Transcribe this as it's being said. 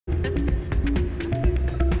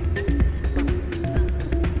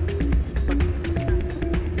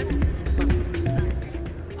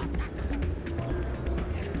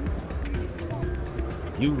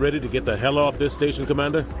You ready to get the hell off this station,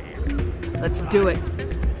 Commander? Let's do it.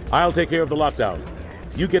 I'll take care of the lockdown.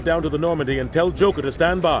 You get down to the Normandy and tell Joker to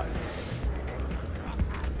stand by.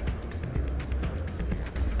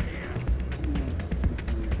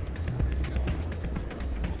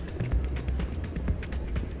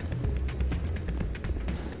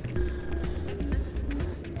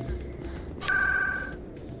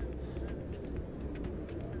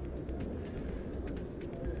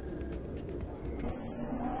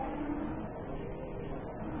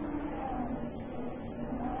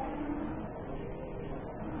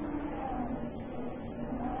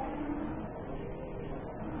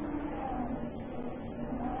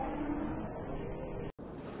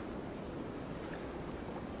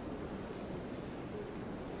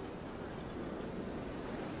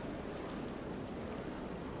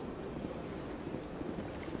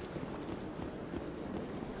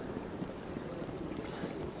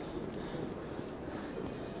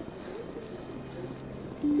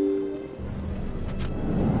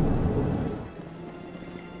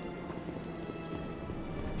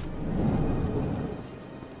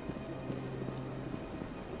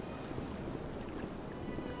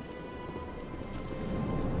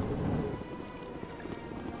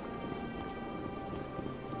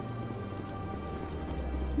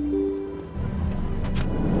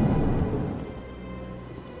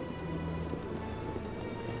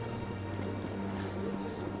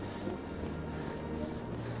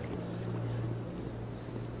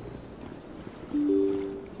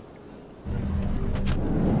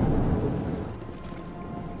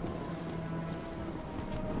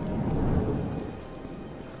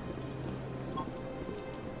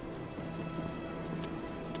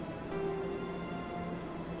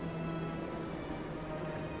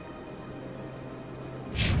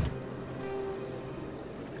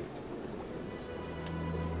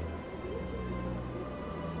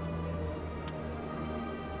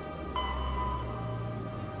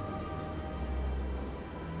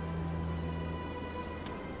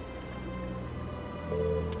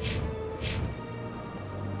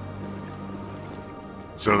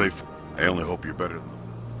 So I only hope you're better than them.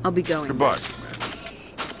 I'll be going. Goodbye, man.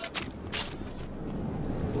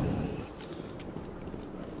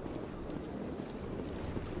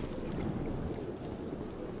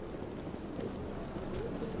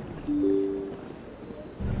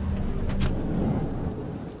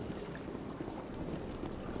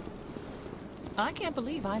 I can't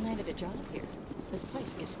believe I landed a job here. This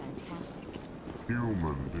place is fantastic.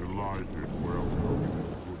 Human, delighted, welcome.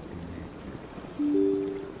 Good to meet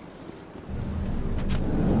you.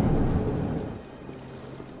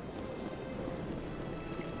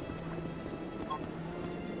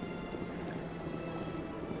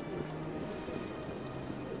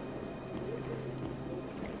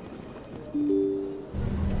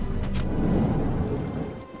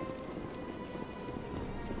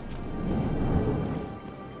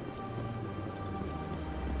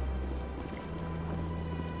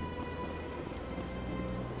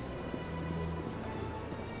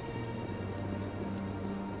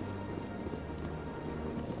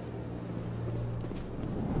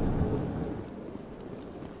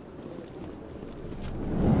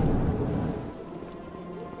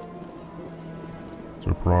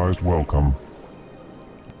 Surprised welcome.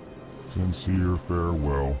 Sincere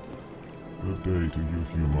farewell. Good day to you,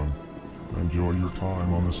 human. Enjoy your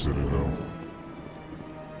time on the Citadel.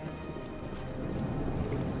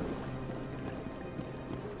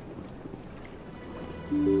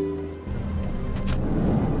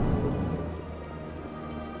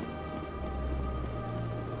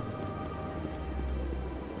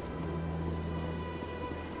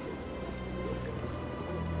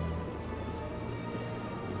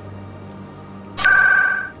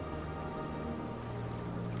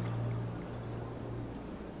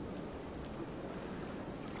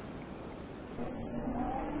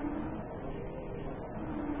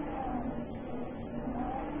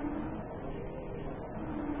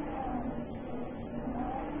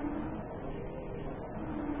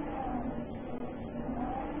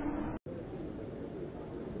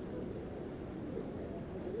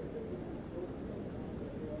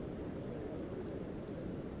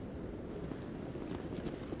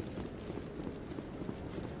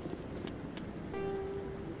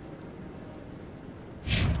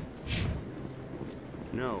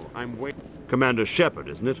 No, I'm waiting. Commander Shepard,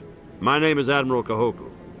 isn't it? My name is Admiral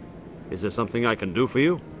Kahoku. Is there something I can do for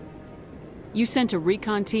you? You sent a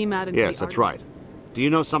recon team out into Yes, that's right. Do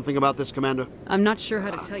you know something about this, Commander? I'm not sure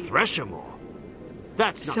how to tell you. Threshamore?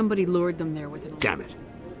 That's not... Somebody lured them there with an... Damn it.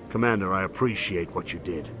 Commander, I appreciate what you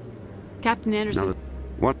did. Captain Anderson... Now,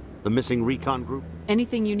 what? The missing recon group?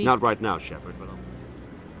 Anything you need? Not right now, Shepard, but I'll...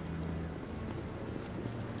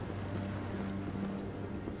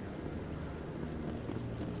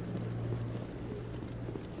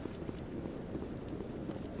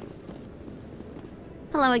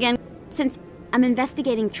 Hello again. Since I'm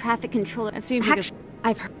investigating traffic control, That seems like a...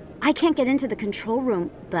 I've heard I can't get into the control room,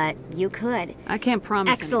 but you could. I can't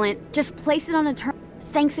promise Excellent. Just place it on a turn.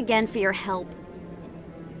 Thanks again for your help.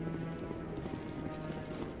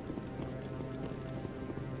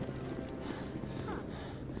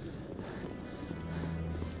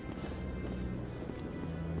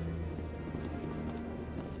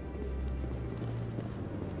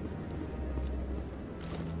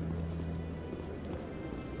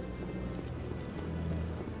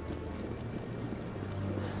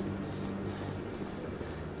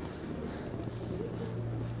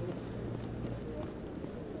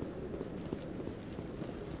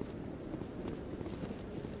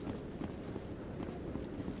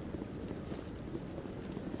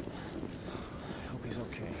 He's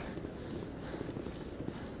okay.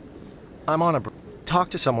 I'm on a talk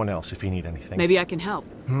to someone else if you need anything. Maybe I can help.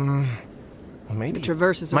 Well, maybe. The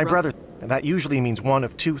Traverse is a my rough... brother. That usually means one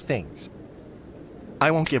of two things.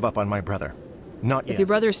 I won't give up on my brother. Not yet. If your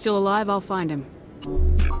brother is still alive, I'll find him.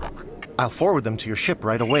 I'll forward them to your ship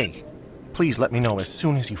right away. Please let me know as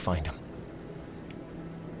soon as you find him.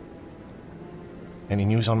 Any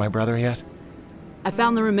news on my brother yet? I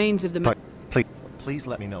found the remains of the... But please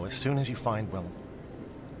let me know as soon as you find Willem.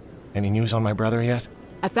 Any news on my brother yet?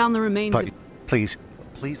 I found the remains But of... please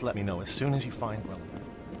let me know as soon as you find Willem.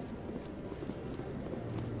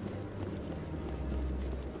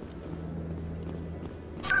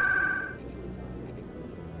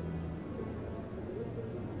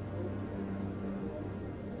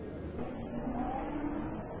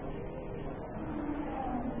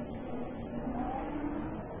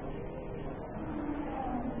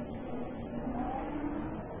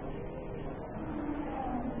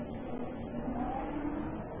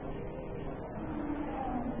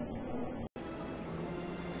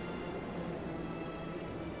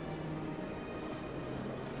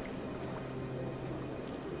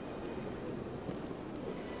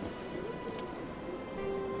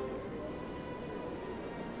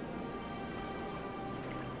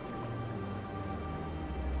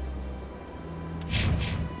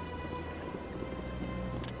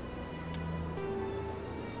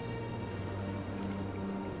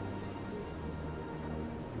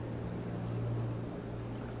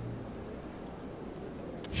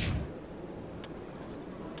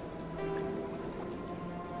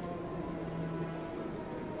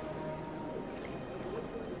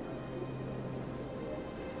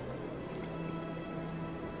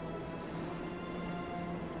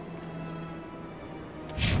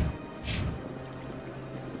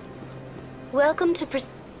 Welcome to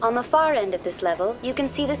On the far end of this level, you can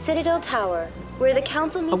see the Citadel Tower, where the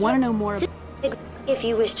Council meets... I want to know more... If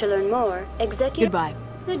you wish to learn more, Goodbye.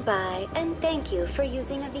 Goodbye, and thank you for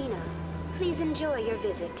using Avina. Please enjoy your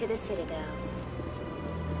visit to the Citadel.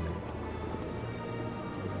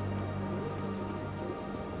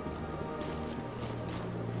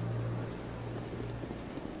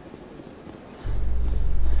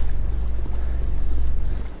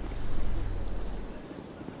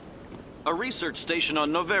 A research station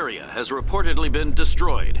on Noveria has reportedly been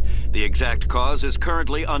destroyed. The exact cause is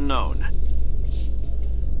currently unknown.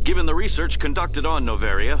 Given the research conducted on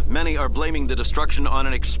Noveria, many are blaming the destruction on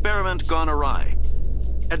an experiment gone awry.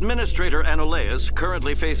 Administrator Anoleus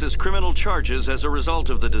currently faces criminal charges as a result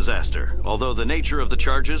of the disaster, although the nature of the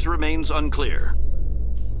charges remains unclear.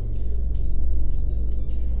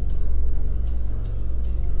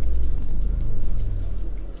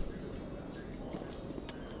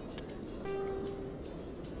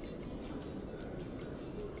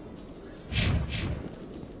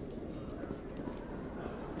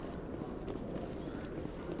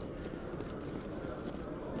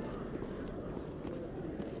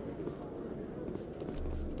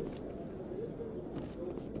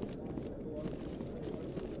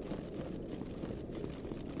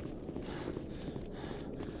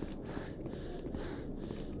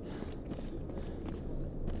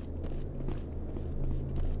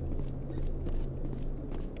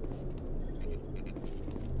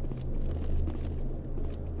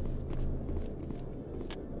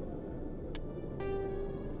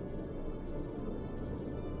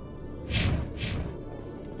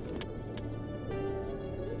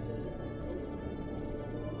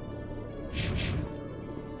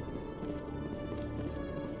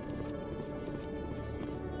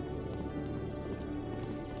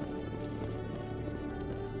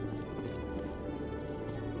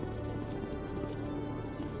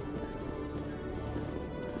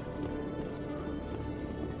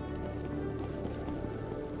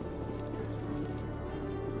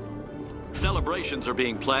 Celebrations are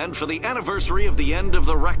being planned for the anniversary of the end of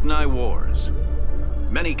the Rachni Wars.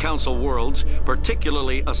 Many Council worlds,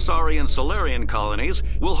 particularly Asari and Solarian colonies,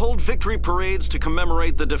 will hold victory parades to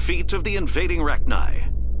commemorate the defeat of the invading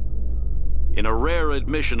Rachni. In a rare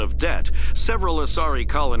admission of debt, several Asari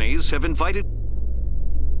colonies have invited...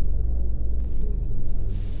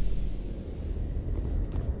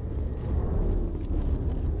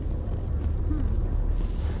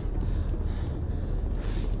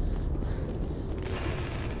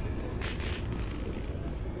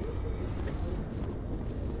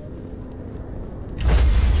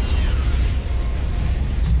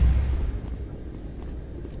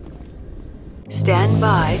 Stand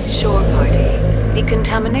by, shore party.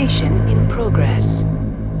 Decontamination in progress.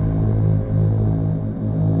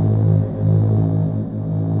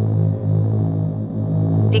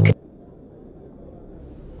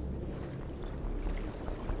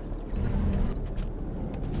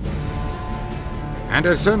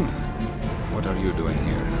 Anderson, what are you doing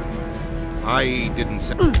here? I didn't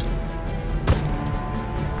say...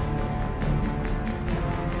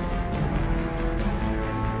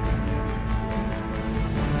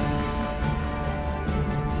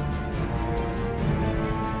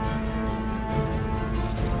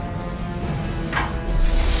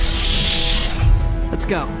 Let's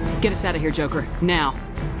go. Get us out of here, Joker. Now.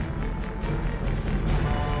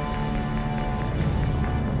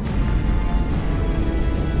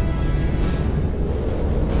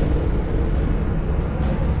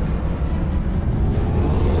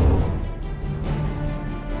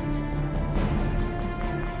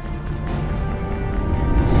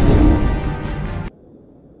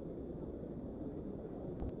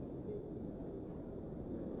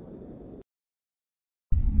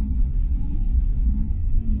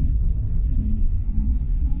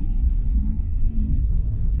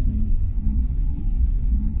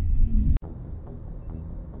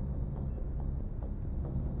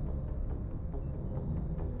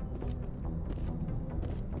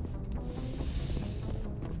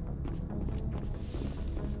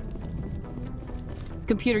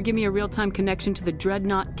 Computer, give me a real-time connection to the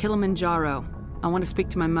Dreadnought Kilimanjaro. I want to speak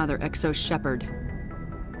to my mother, Exo Shepard.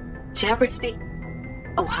 Shepard speak?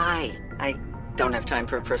 Oh, hi. I don't have time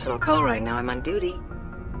for a personal call right now. I'm on duty.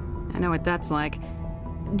 I know what that's like.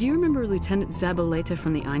 Do you remember Lieutenant Zabaleta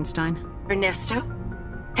from the Einstein? Ernesto?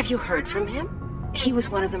 Have you heard from him? He was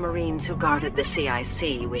one of the Marines who guarded the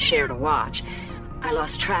CIC. We shared a watch. I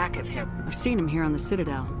lost track of him. I've seen him here on the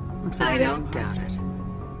Citadel. Looks like I he's had some don't doubt heart. it.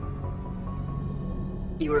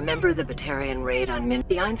 You remember the Batarian raid on Min?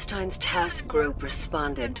 The Einstein's task group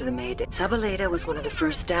responded to the Mayday. Zabaleta was one of the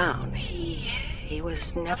first down. He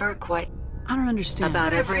was never quite... I don't understand.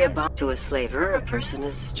 About every to a slaver, a person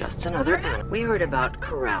is just another animal. We heard about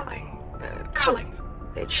corralling, culling.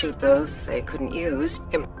 They'd shoot those they couldn't use.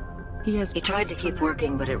 He tried to keep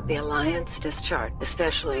working, but the Alliance discharged,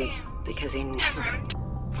 especially because he never...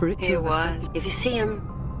 For it to He have was. If you see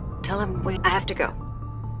him, tell him I have to go.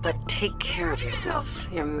 But take care of yourself.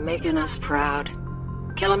 You're making us proud.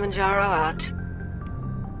 Kilimanjaro out.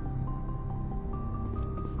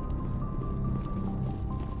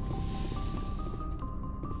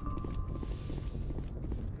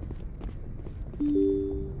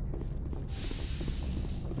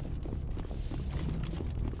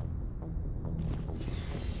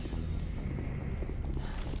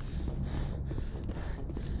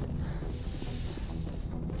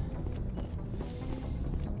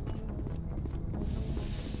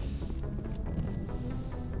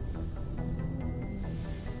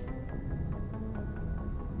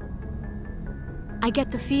 I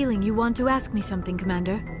get the feeling you want to ask me something,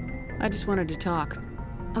 Commander. I just wanted to talk.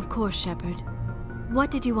 Of course, Shepard.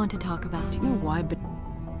 What did you want to talk about? Do you know why,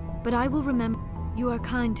 But I will remember. You are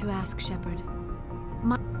kind to ask, Shepard.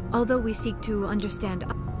 Although we seek to understand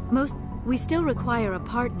we still require a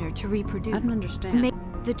partner to reproduce. I don't understand.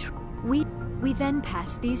 We then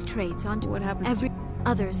pass these traits on to what happens?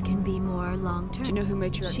 Others can be more long-term. Do you know who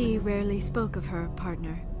made She rarely spoke of her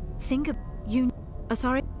partner. Think of you.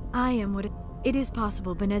 Sorry, I am what it is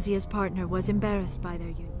possible Benezia's partner was embarrassed by their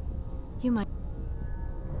union. You might.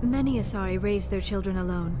 Many Asari raised their children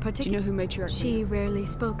alone, Do you know who made She rarely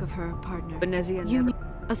spoke of her partner. Benezia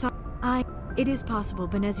never. It is possible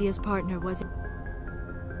Benezia's partner was.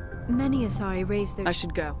 Many Asari raised their. I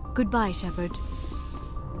should go. Goodbye, Shepard.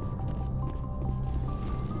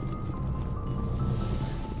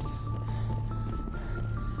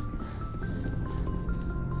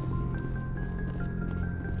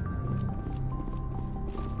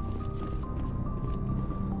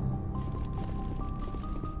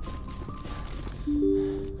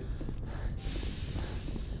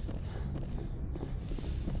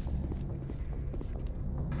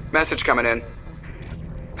 Message coming in.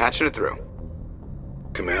 Patching it through.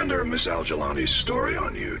 Commander, Miss Al-Jalani's story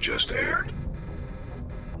on you just aired.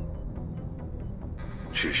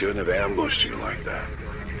 She shouldn't have ambushed you like that,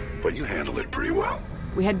 but you handled it pretty well.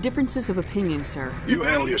 We had differences of opinion, sir. You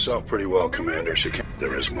handled yourself pretty well, Commander.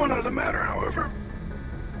 There is one other matter, however.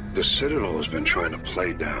 The Citadel has been trying to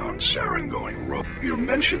play down Saren going rogue. Your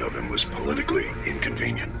mention of him was politically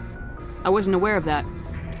inconvenient. I wasn't aware of that.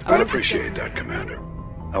 I'd appreciate that, Commander.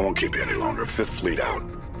 I won't keep you any longer. Fifth Fleet out.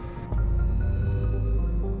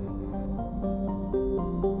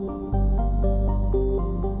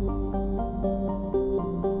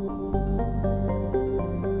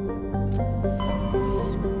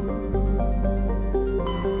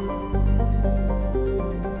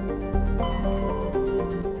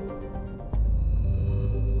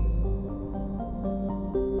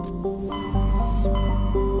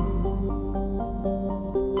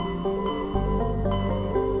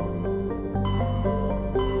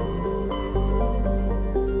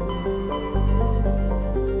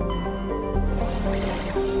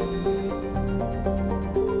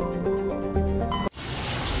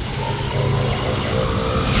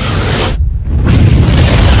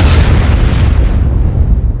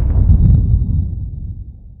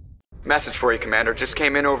 Message for you, Commander. Just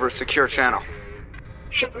came in over a secure channel.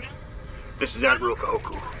 Shepard, this is Admiral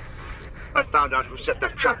Kahoku. I found out who set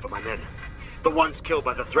that trap for my men. The ones killed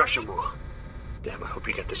by the Thresher Moor. Damn, I hope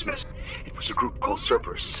you get this mess. It was a group called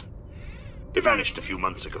Cerberus. They vanished a few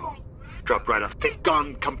months ago. Dropped right off. They've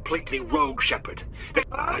gone completely rogue, Shepard.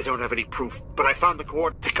 I don't have any proof, but I found the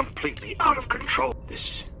coordinates. They're completely out of control.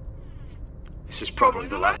 This is probably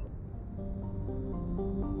the last.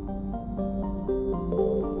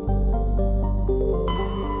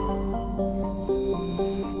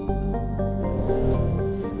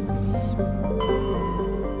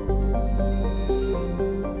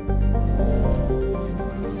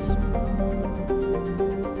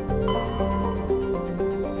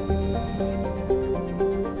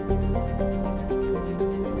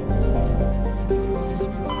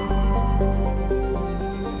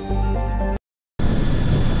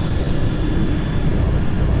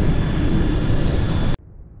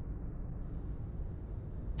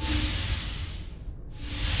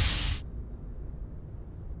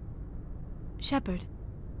 Shepard,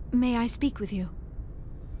 may I speak with you?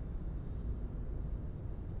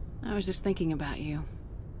 I was just thinking about you.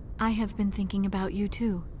 I have been thinking about you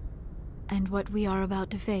too, and what we are about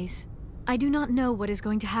to face. I do not know what is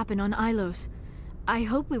going to happen on Ilos. I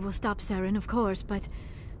hope we will stop Saren, of course, but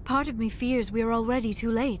part of me fears we are already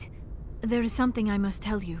too late. There is something I must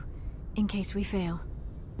tell you, in case we fail.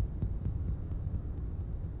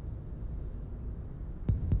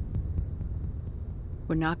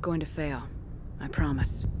 We're not going to fail. I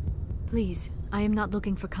promise. Please, I am not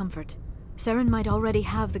looking for comfort. Saren might already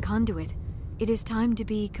have the conduit. It is time to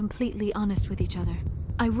be completely honest with each other.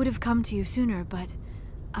 I would have come to you sooner, but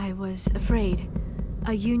I was afraid.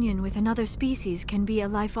 A union with another species can be a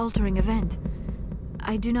life-altering event.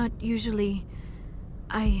 I do not usually...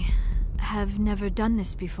 I have never done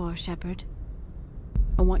this before, Shepard.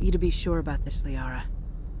 I want you to be sure about this, Liara.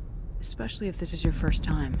 Especially if this is your first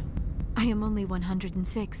time. I am only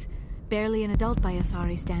 106. Barely an adult by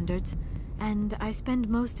Asari standards, and I spend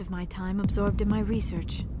most of my time absorbed in my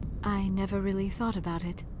research. I never really thought about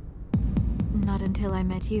it. Not until I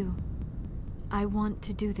met you. I want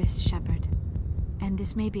to do this, Shepard, and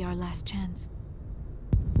this may be our last chance.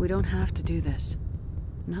 We don't have to do this.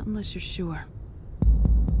 Not unless you're sure.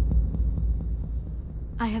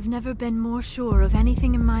 I have never been more sure of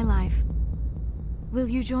anything in my life. Will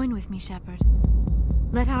you join with me, Shepard?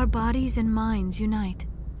 Let our bodies and minds unite.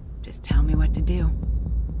 Just tell me what to do.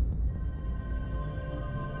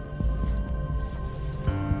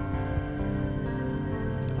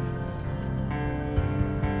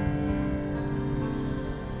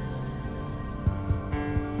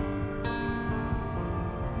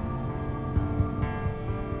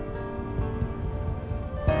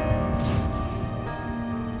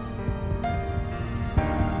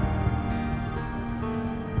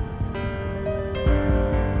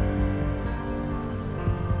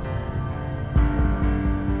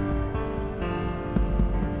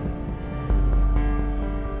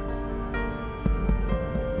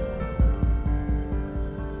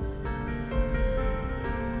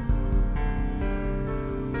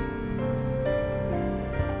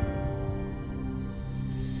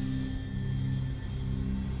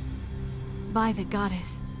 By the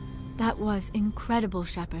goddess. That was incredible,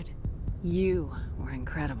 Shepard. You were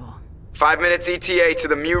incredible. 5 minutes ETA to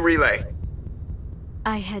the Mu relay.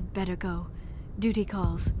 I had better go. Duty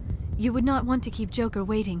calls. You would not want to keep Joker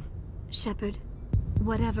waiting. Shepard,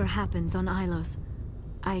 whatever happens on Ilos,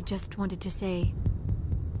 I just wanted to say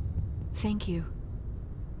thank you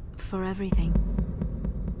for everything.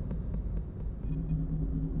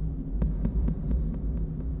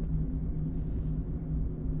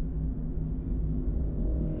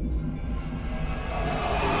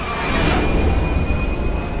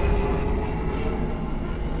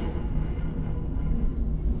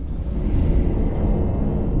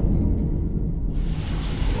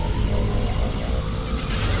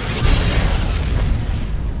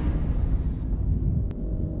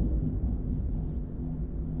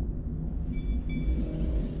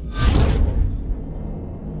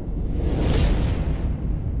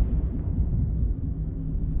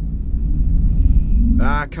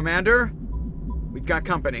 Commander? We've got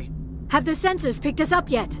company. Have their sensors picked us up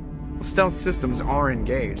yet? Well, stealth systems are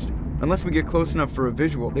engaged. Unless we get close enough for a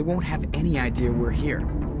visual, they won't have any idea we're here.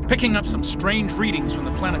 Picking up some strange readings from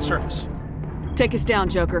the planet's surface. Take us down,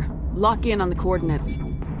 Joker. Lock in on the coordinates.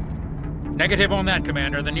 Negative on that,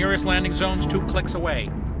 Commander. The nearest landing zone's 2 clicks away.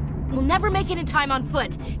 We'll never make it in time on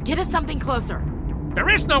foot. Get us something closer. There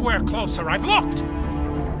is nowhere closer. I've looked.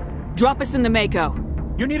 Drop us in the Mako.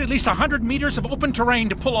 You need at least 100 meters of open terrain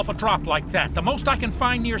to pull off a drop like that. The most I can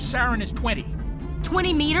find near Saren is 20.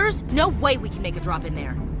 20 meters? No way we can make a drop in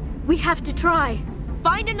there. We have to try.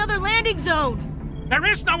 Find another landing zone! There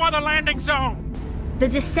is no other landing zone! The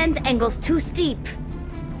descent angle's too steep.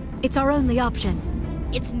 It's our only option.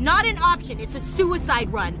 It's not an option, it's a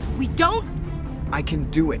suicide run. We don't... I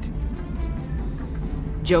can do it.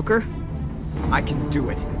 Joker? I can do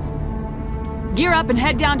it. Gear up and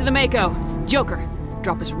head down to the Mako. Joker,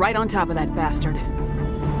 drop us right on top of that bastard.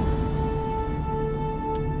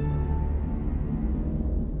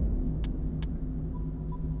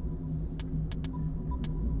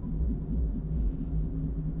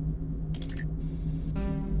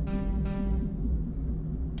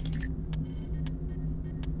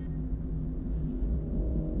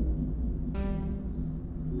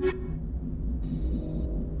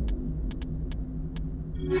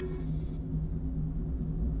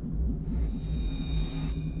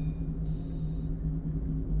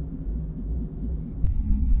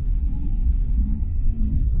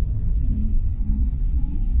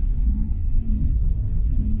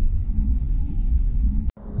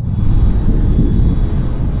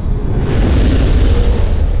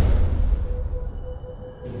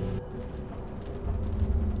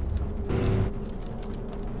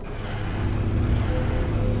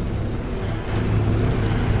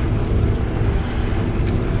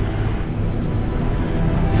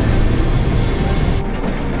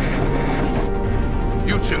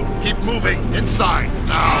 Inside,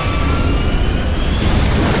 now!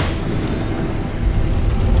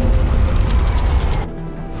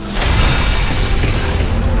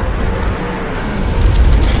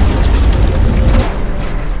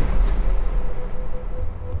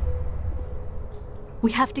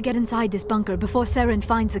 We have to get inside this bunker before Saren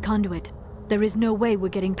finds the conduit. There is no way we're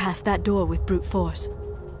getting past that door with brute force.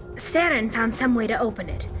 Saren found some way to open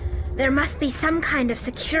it. There must be some kind of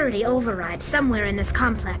security override somewhere in this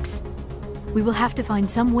complex. We will have to find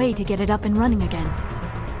some way to get it up and running again.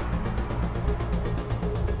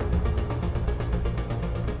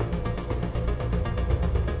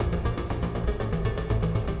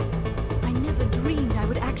 I never dreamed I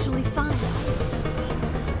would actually find it.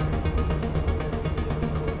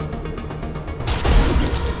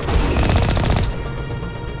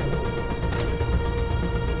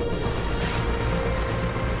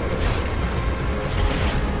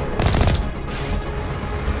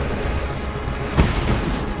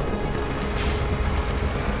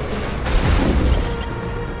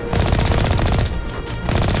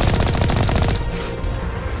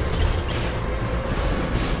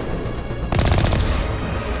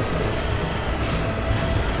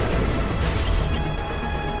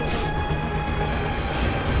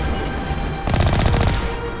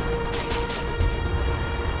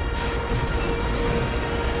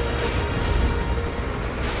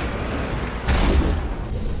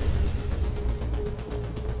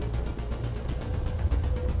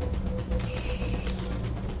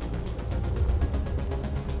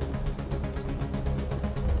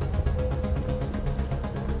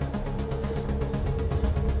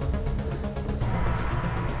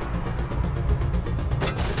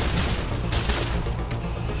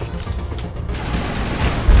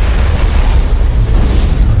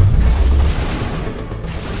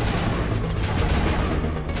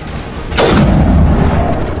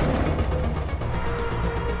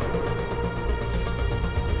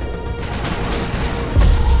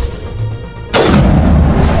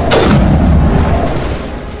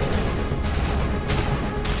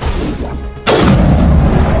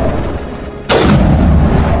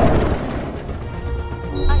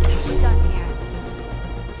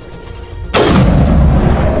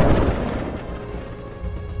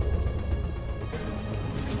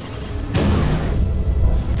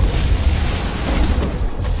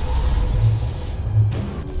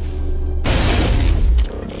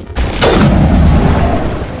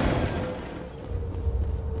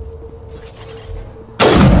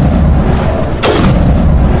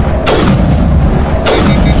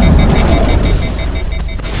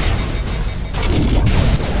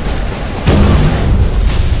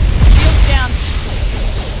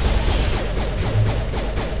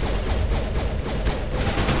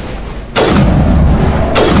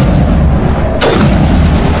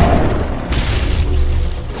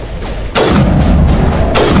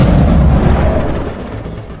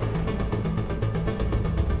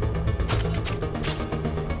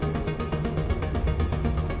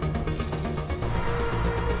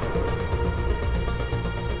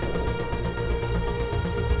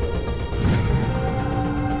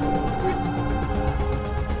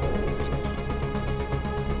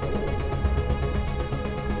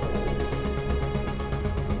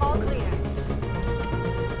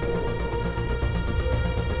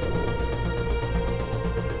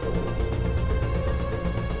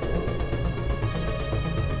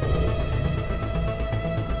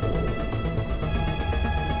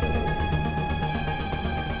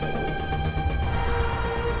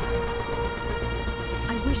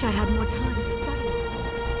 wish I had more time to study.